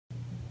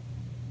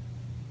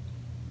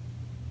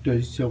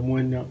Does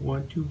someone not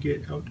want to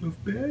get out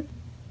of bed?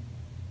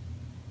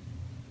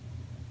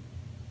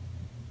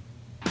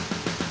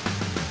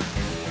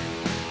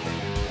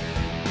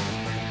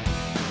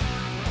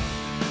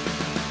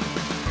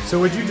 So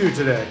what'd you do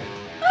today?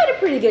 I had a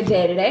pretty good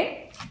day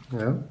today.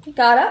 Yeah?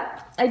 Got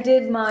up, I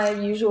did my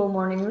usual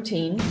morning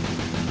routine.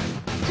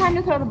 Time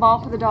to throw the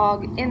ball for the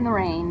dog in the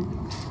rain.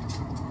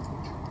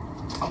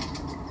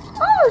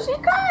 Oh, she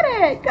caught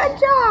it! Good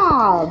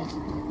job!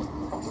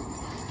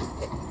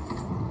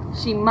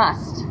 She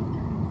must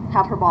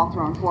have her ball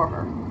thrown for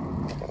her.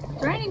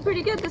 It's raining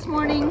pretty good this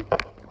morning.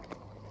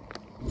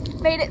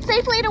 Made it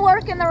safely to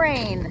work in the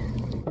rain.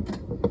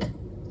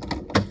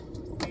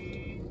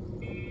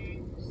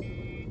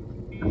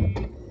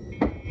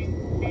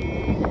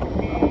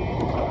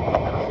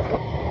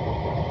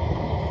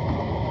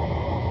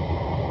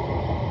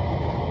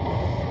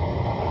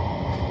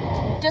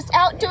 Just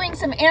out doing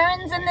some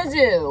errands in the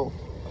zoo.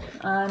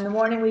 In the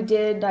morning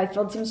I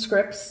filled some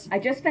scripts. I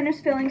just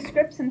finished filling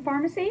scripts in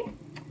pharmacy,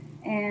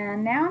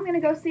 and now I'm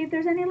gonna go see if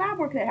there's any lab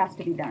work that has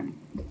to be done.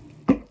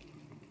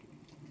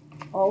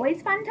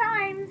 Always fun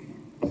times.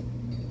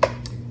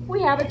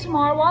 We have a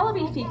Tamar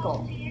wallaby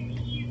fecal.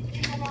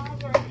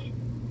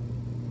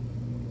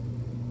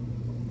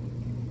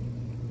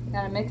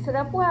 Gotta mix it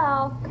up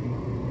well.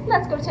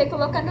 Let's go take a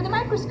look under the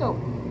microscope.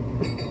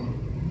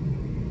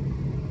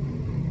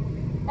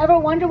 Ever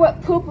wonder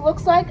what poop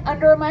looks like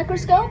under a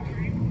microscope?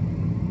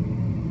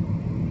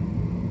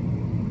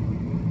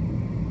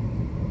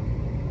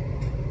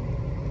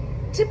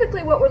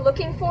 Typically what we're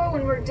looking for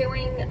when we're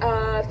doing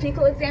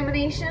fecal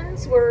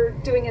examinations, we're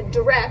doing a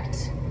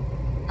direct,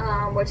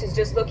 which is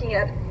just looking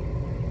at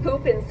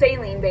poop and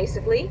saline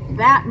basically.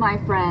 That,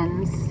 my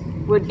friends,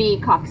 would be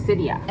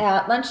coccidia.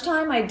 At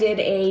lunchtime I did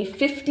a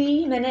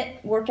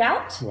 50-minute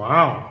workout.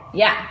 Wow.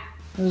 Yeah,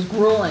 it was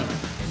grueling.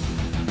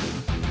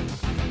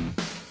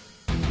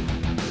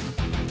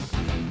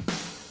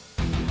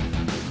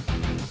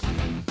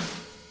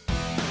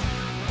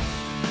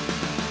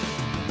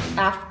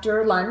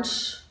 After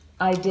lunch,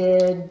 I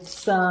did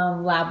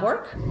some lab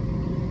work.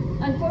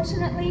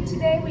 Unfortunately,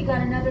 today we got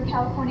another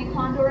California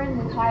condor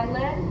in with high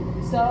lead,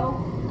 so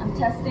I'm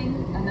testing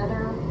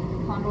another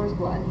condor's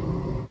blood.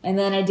 And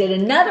then I did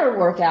another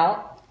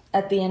workout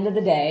at the end of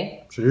the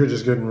day. So you're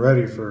just getting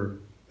ready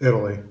for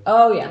Italy.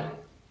 Oh yeah,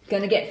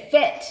 gonna get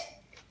fit.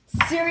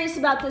 Serious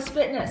about this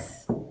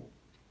fitness.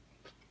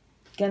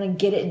 Gonna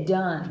get it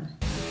done.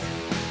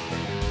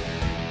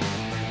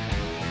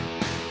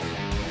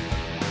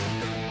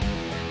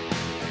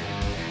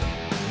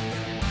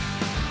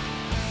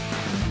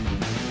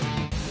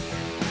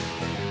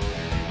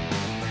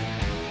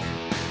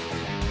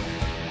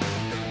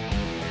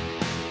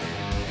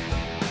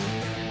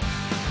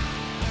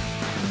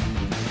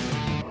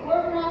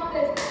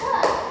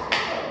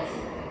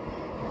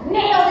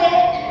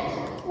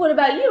 What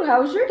about you?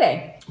 How was your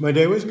day? My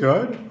day was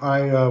good.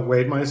 I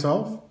weighed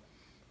myself.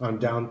 I'm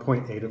down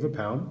 0.8 of a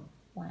pound.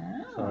 Wow.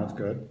 So that's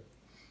good.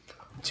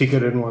 Tika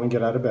didn't want to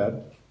get out of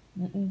bed.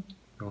 Mm-mm.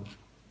 No.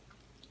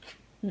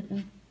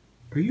 Mm-mm.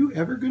 Are you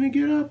ever going to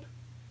get up?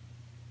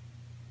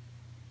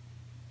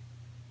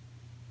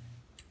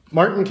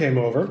 Martin came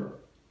over.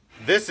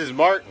 This is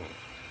Martin.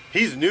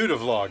 He's new to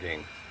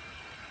vlogging.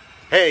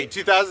 Hey,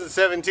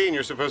 2017,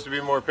 you're supposed to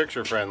be more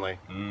picture friendly.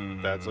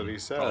 That's what he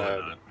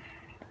said.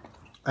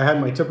 I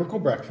had my typical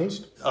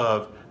breakfast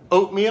Of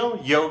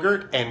oatmeal,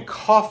 yogurt, and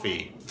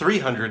coffee.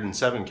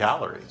 307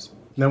 calories.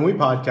 Then we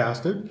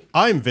podcasted.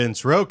 I'm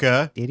Vince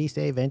Roca. Did he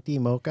say venti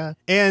mocha?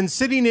 And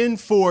sitting in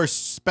for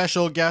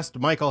special guest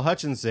Michael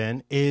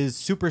Hutchinson is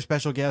super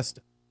special guest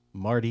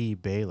Marty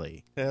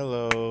Bailey.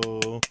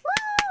 Hello.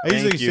 I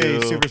usually Thank say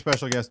you. super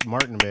special guest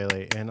Martin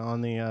Bailey, and on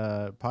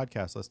the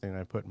podcast listing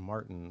I put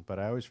Martin, but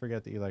I always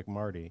forget that you like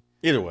Marty.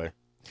 Either way.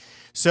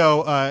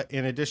 So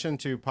in addition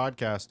to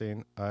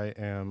podcasting, I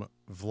am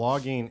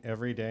vlogging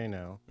every day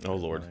now. Oh,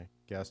 Lord. My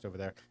guest over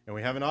there. And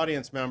we have an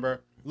audience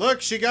member.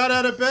 Look, she got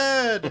out of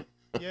bed.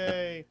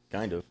 Yay.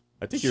 Kind of.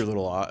 I think you're a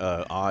little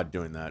odd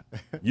doing that.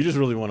 You just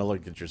really want to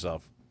look at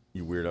yourself,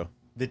 you weirdo.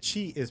 The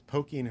chi is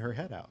poking her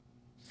head out.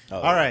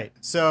 Oh. All right.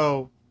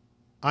 So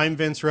I'm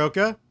Vince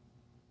Roca.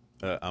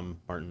 I'm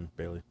Martin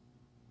Bailey.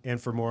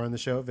 And for more on the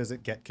show,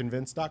 visit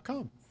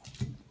getconvinced.com.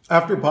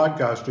 After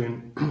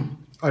podcasting,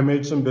 I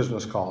made some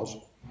business calls.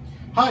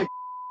 Hi.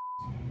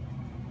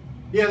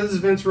 Yeah, this is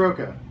Vince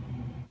Roca.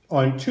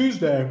 On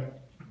Tuesday,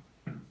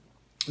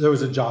 there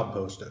was a job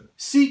posted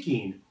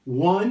seeking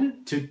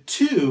 1 to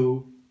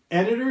 2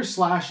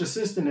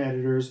 editor/assistant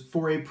editors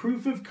for a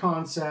proof of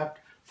concept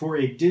for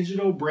a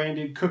digital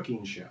branded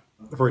cooking show.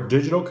 For a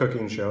digital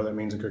cooking show, that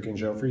means a cooking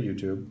show for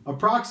YouTube,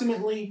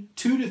 approximately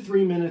 2 to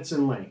 3 minutes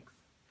in length.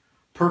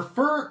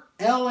 Prefer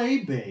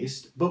LA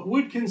based, but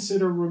would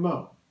consider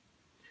remote.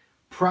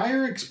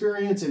 Prior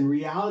experience in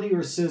reality or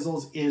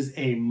sizzles is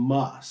a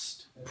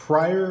must.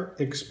 Prior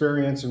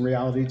experience in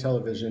reality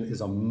television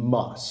is a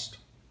must.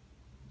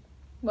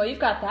 Well, you've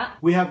got that.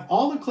 We have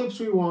all the clips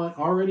we want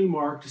already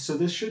marked, so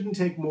this shouldn't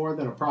take more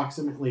than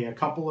approximately a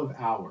couple of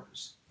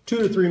hours. 2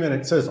 to 3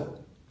 minute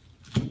sizzle.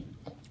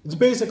 It's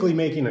basically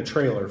making a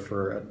trailer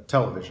for a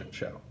television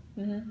show.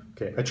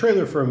 Okay, a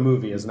trailer for a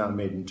movie is not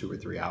made in 2 or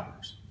 3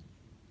 hours.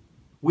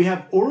 We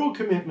have oral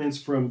commitments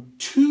from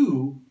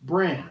 2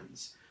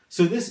 brands.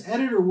 So this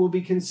editor will be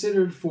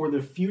considered for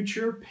the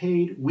future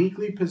paid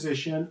weekly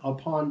position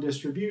upon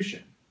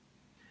distribution.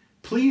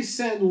 Please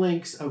send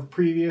links of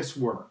previous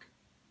work.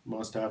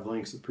 Must have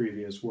links of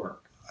previous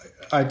work.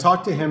 I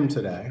talked to him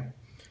today,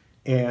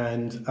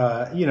 and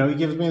you know, he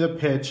gives me the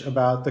pitch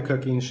about the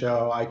cooking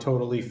show. I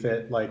totally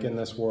fit like in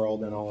this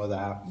world and all of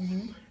that.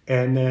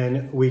 And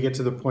then we get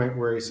to the point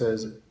where he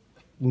says,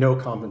 no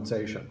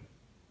compensation.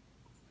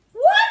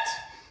 What?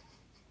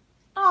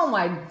 Oh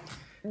my.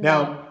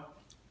 Now,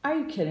 are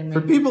you kidding me?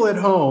 for people at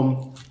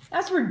home,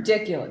 That's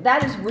ridiculous.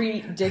 That is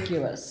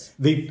ridiculous.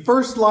 the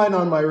first line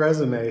on my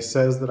resume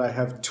says that I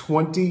have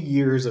 20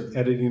 years of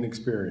editing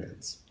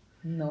experience.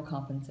 No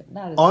compensation.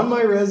 That is On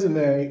my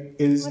resume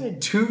is What a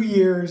 2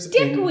 years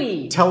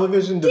dickweed. in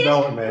television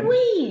development.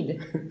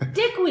 Dickweed.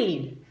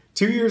 Dickweed.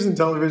 2 years in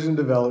television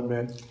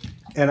development,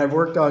 and I've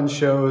worked on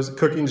shows,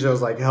 cooking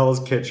shows like Hell's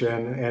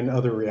Kitchen and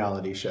other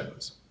reality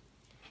shows.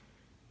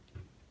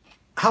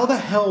 How the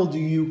hell do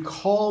you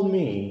call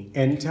me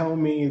and tell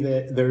me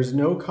that there's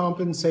no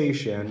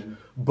compensation,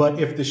 but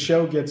if the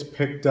show gets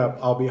picked up,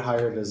 I'll be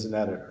hired as an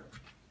editor?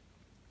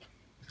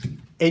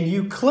 And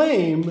you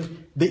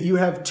claim that you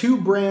have 2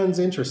 brands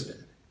interested.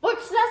 But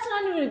that's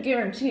not even a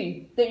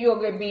guarantee that you're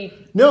going to be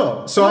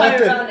No, so I have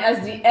hired to... on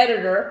as the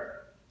editor.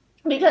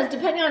 Because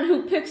depending on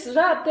who picks it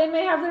up, they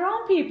may have their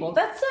own people.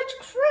 That's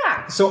such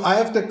crap. So I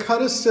have to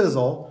cut a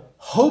sizzle,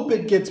 hope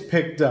it gets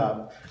picked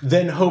up,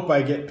 then hope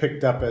I get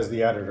picked up as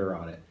the editor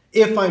on it,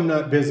 if I'm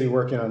not busy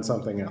working on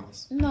something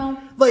else. No.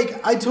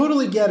 Like, I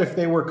totally get if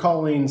they were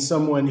calling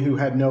someone who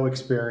had no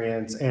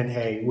experience and,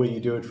 hey, will you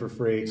do it for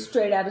free?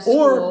 Straight out of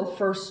school,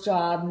 first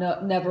job,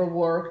 never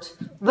worked.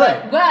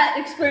 But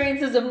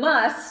experience is a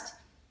must.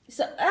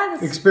 So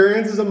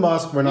Experience is a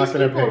must. We're not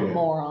going to pay people are you.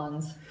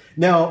 morons.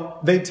 Now,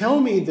 they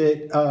tell me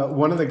that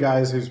one of the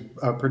guys who's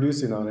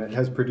producing on it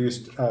has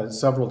produced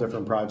several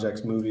different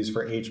projects, movies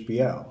for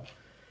HBO.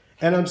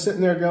 And I'm sitting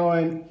there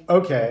going,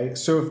 okay,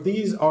 so if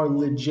these are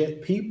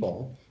legit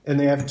people and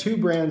they have 2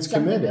 brands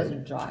Something committed,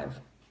 doesn't drive.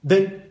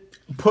 then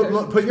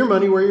put your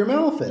money where your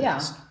mouth is.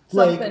 Yeah,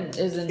 Like,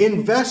 something isn't.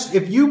 invest,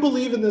 if you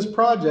believe in this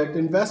project,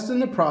 invest in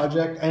the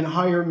project and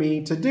hire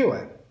me to do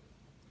it.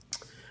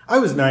 I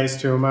was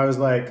nice to him. I was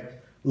like,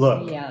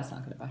 look. Yeah, that's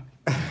not going to buy.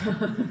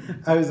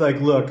 I was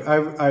like, look,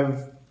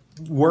 I've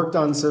worked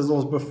on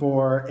sizzles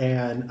before,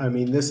 and I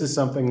mean, this is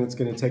something that's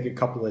going to take a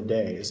couple of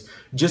days.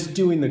 Just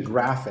doing the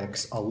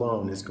graphics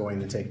alone is going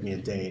to take me a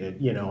day to,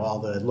 you know, all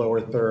the lower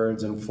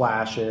thirds and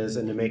flashes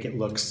and to make it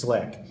look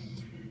slick.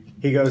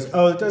 He goes,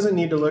 oh, it doesn't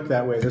need to look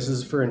that way. This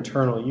is for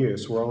internal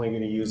use. We're only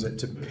going to use it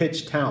to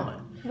pitch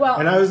talent. Well,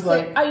 and I was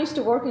like, I used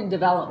to work in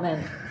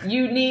development.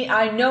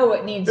 I know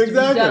it needs to be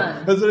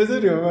done. That's what I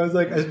said to him. I was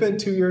like, I spent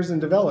 2 years in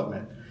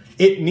development.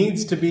 It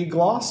needs to be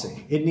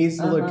glossy. It needs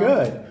to look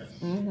good.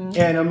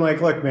 And I'm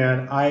like, look,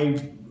 man,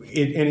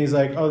 and he's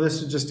like, oh,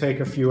 this would just take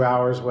a few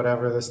hours,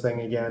 whatever, this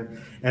thing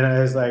again. And I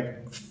was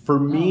like, for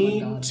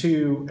me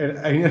to,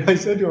 and I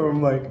said to him,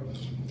 I'm like,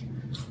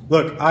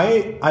 look,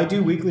 I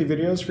do weekly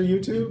videos for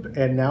YouTube,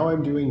 and now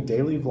I'm doing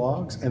daily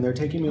vlogs, and they're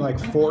taking me like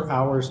 4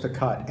 hours to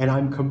cut, and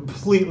I'm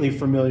completely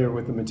familiar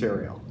with the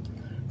material.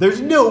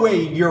 There's no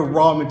way your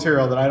raw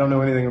material that I don't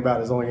know anything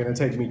about is only going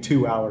to take me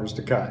 2 hours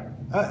to cut.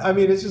 I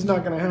mean, it's just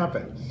not going to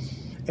happen.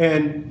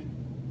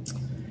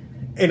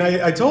 And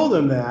I told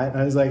him that, and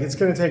I was like, it's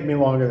going to take me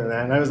longer than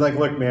that. And I was like,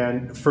 look,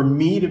 man, for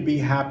me to be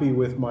happy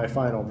with my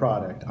final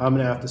product, I'm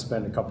going to have to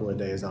spend a couple of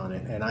days on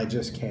it, and I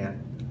just can't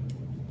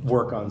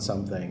work on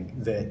something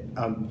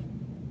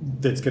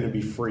that's going to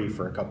be free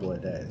for a couple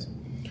of days.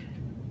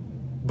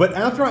 But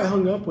after I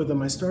hung up with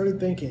him, I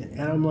started thinking,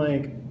 and I'm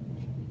like,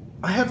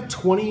 I have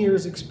 20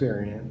 years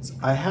experience.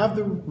 I have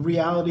the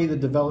reality, the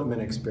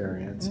development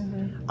experience.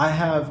 I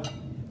have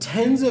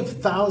tens of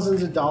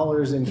thousands of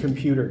dollars in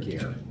computer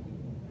gear.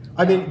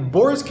 I mean,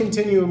 Boris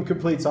Continuum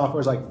Complete software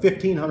is like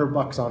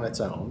 $1,500 on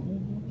its own.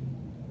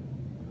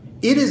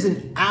 It is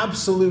an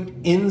absolute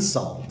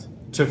insult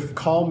to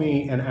call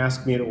me and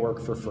ask me to work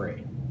for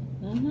free.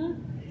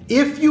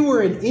 If you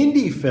were an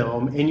indie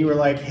film and you were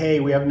like, hey,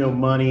 we have no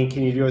money,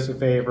 can you do us a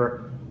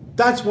favor?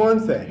 That's one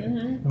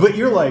thing. But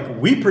you're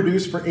like, we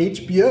produce for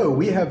HBO.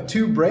 We have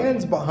 2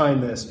 brands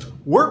behind this.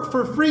 Work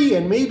for free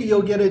and maybe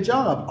you'll get a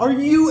job. Are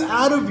you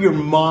out of your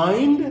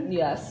mind?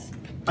 Yes.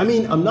 I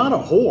mean, I'm not a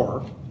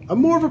whore. I'm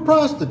more of a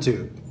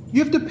prostitute.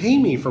 You have to pay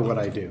me for what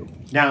I do.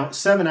 Now,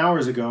 7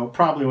 hours ago,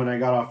 probably when I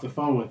got off the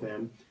phone with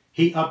him,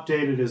 he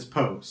updated his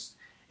post.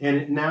 And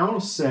it now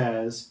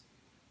says,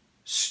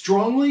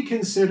 strongly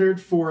considered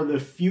for the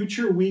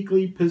future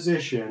weekly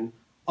position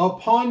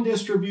upon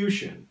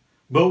distribution,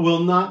 but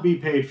will not be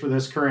paid for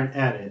this current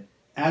edit,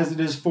 as it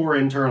is for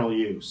internal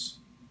use.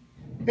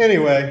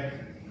 Anyway,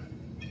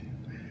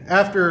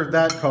 after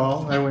that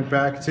call, I went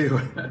back to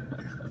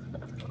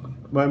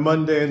my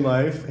mundane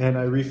life, and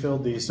I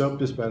refilled the soap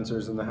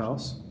dispensers in the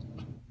house.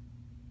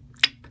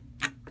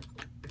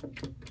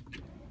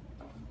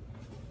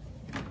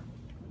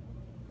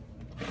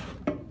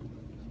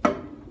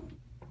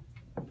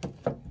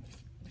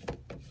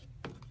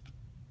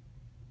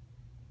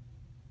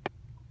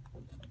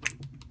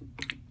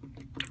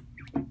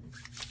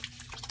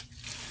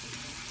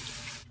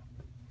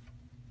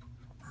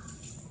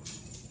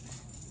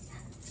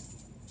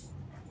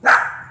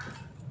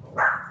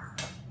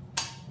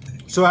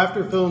 So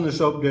after filling the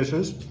soap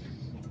dishes,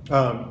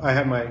 I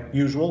had my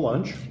usual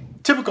lunch.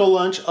 Typical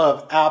lunch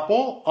of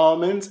apple,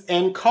 almonds,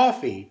 and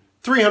coffee.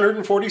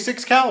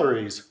 346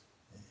 calories.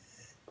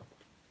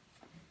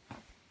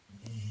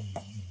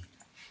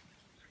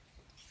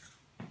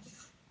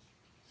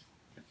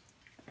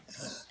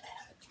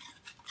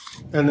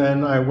 And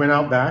then I went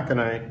out back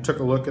and I took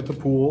a look at the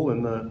pool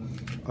and the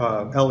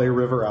LA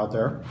River out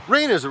there.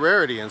 Rain is a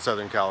rarity in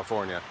Southern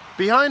California.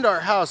 Behind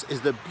our house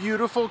is the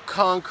beautiful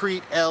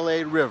concrete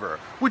LA River,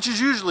 which is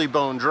usually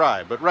bone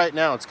dry, but right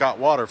now it's got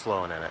water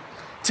flowing in it.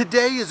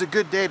 Today is a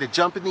good day to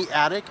jump in the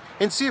attic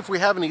and see if we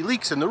have any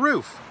leaks in the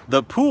roof.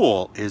 The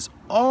pool is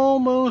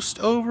almost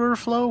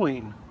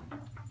overflowing.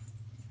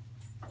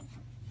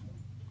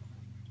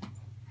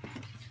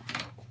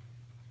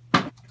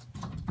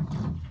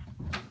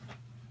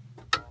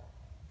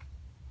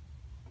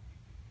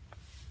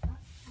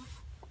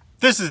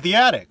 This is the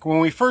attic. When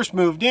we first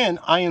moved in,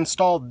 I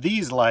installed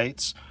these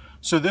lights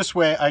so this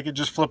way I could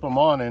just flip them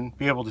on and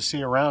be able to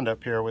see around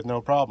up here with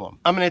no problem.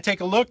 I'm going to take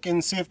a look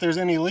and see if there's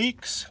any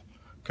leaks,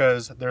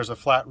 because there's a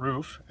flat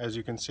roof, as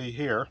you can see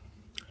here.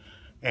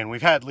 And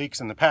we've had leaks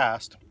in the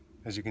past,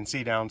 as you can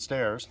see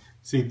downstairs.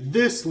 See,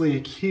 this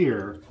leak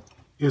here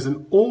is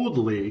an old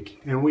leak,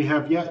 and we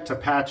have yet to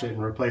patch it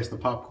and replace the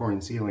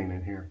popcorn ceiling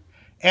in here.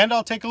 And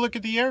I'll take a look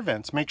at the air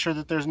vents, make sure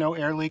that there's no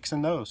air leaks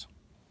in those.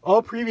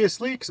 All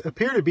previous leaks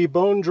appear to be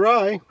bone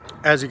dry.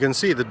 As you can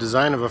see, the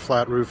design of a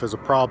flat roof is a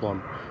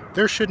problem.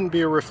 There shouldn't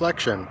be a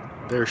reflection.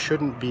 There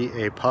shouldn't be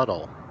a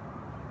puddle.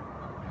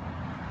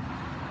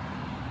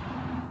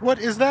 What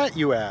is that,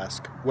 you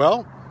ask?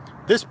 Well,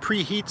 this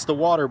preheats the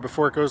water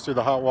before it goes through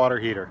the hot water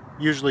heater.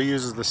 Usually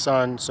uses the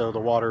sun, so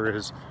the water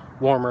is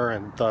warmer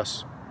and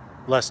thus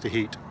less to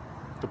heat.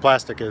 The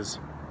plastic is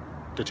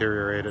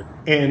deteriorated.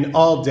 And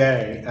all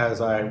day,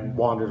 as I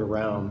wandered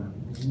around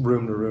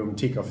room to room,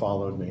 Tika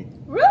followed me.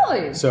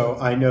 Really? So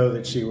I know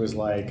that she was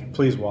like,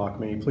 please walk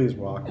me, please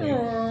walk me.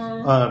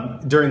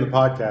 During the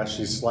podcast,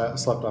 she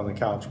slept on the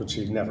couch, which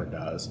she never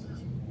does.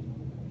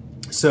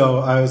 So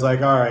I was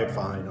like, all right,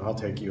 fine, I'll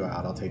take you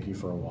out. I'll take you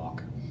for a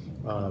walk.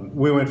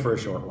 We went for a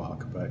short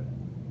walk, but,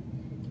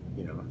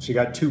 you know, she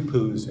got 2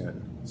 poos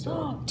in.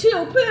 So 2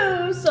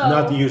 poos? So...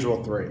 Not the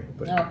usual 3,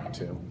 but okay.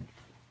 2.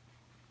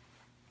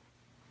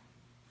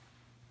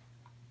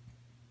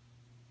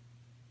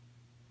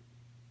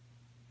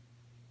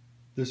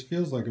 This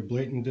feels like a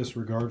blatant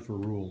disregard for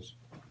rules.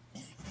 Do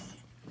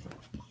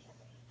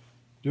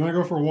you want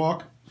to go for a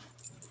walk?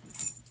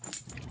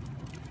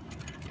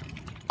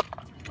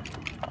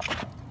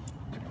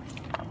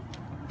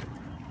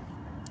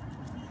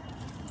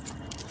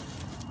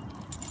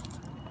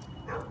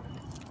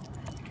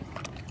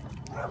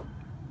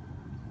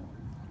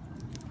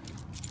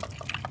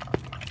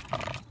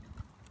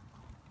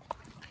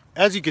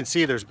 As you can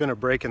see, there's been a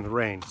break in the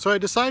rain, so I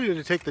decided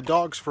to take the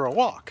dogs for a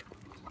walk.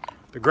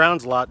 The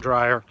ground's a lot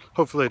drier.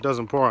 Hopefully it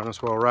doesn't pour on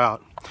us while we're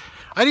out.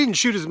 I didn't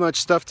shoot as much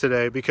stuff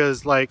today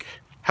because, like,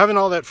 having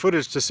all that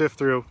footage to sift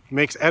through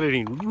makes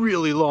editing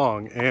really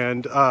long,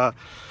 and I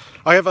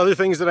have other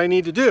things that I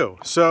need to do.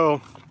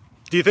 So,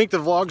 do you think the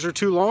vlogs are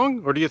too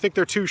long, or do you think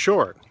they're too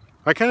short?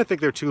 I kind of think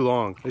they're too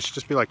long. They should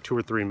just be like 2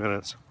 or 3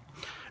 minutes.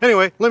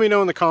 Anyway, let me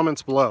know in the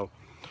comments below.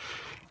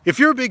 If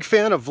you're a big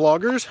fan of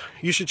vloggers,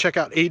 you should check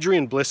out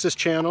Adrian Bliss's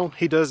channel.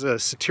 He does a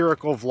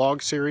satirical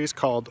vlog series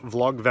called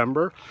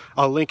Vlogvember.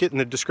 I'll link it in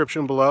the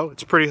description below.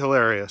 It's pretty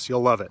hilarious.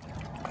 You'll love it.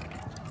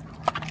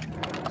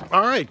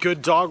 All right,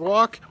 good dog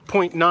walk,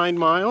 0.9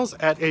 miles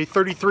at a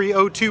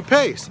 33:02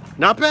 pace.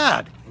 Not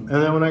bad. And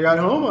then when I got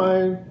home,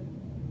 I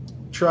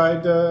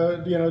tried,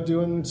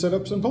 doing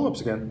sit-ups and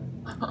pull-ups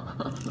again.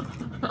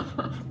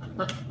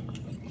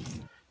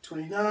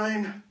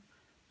 29,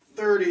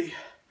 30.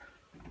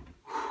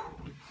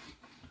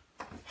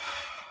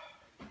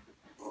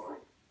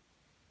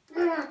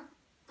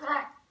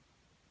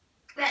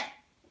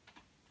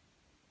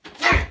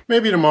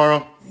 Maybe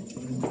tomorrow.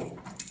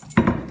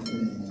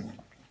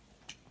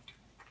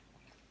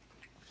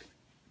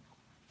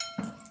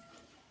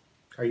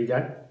 Are you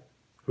done?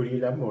 Who do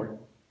you love more?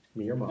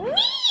 Me or Mom? Me!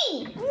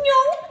 No.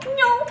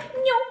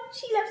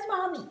 She loves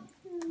Mommy.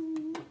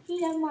 She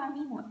loves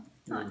Mommy more.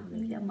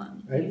 You love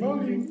Mommy.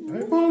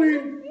 I'm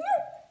falling.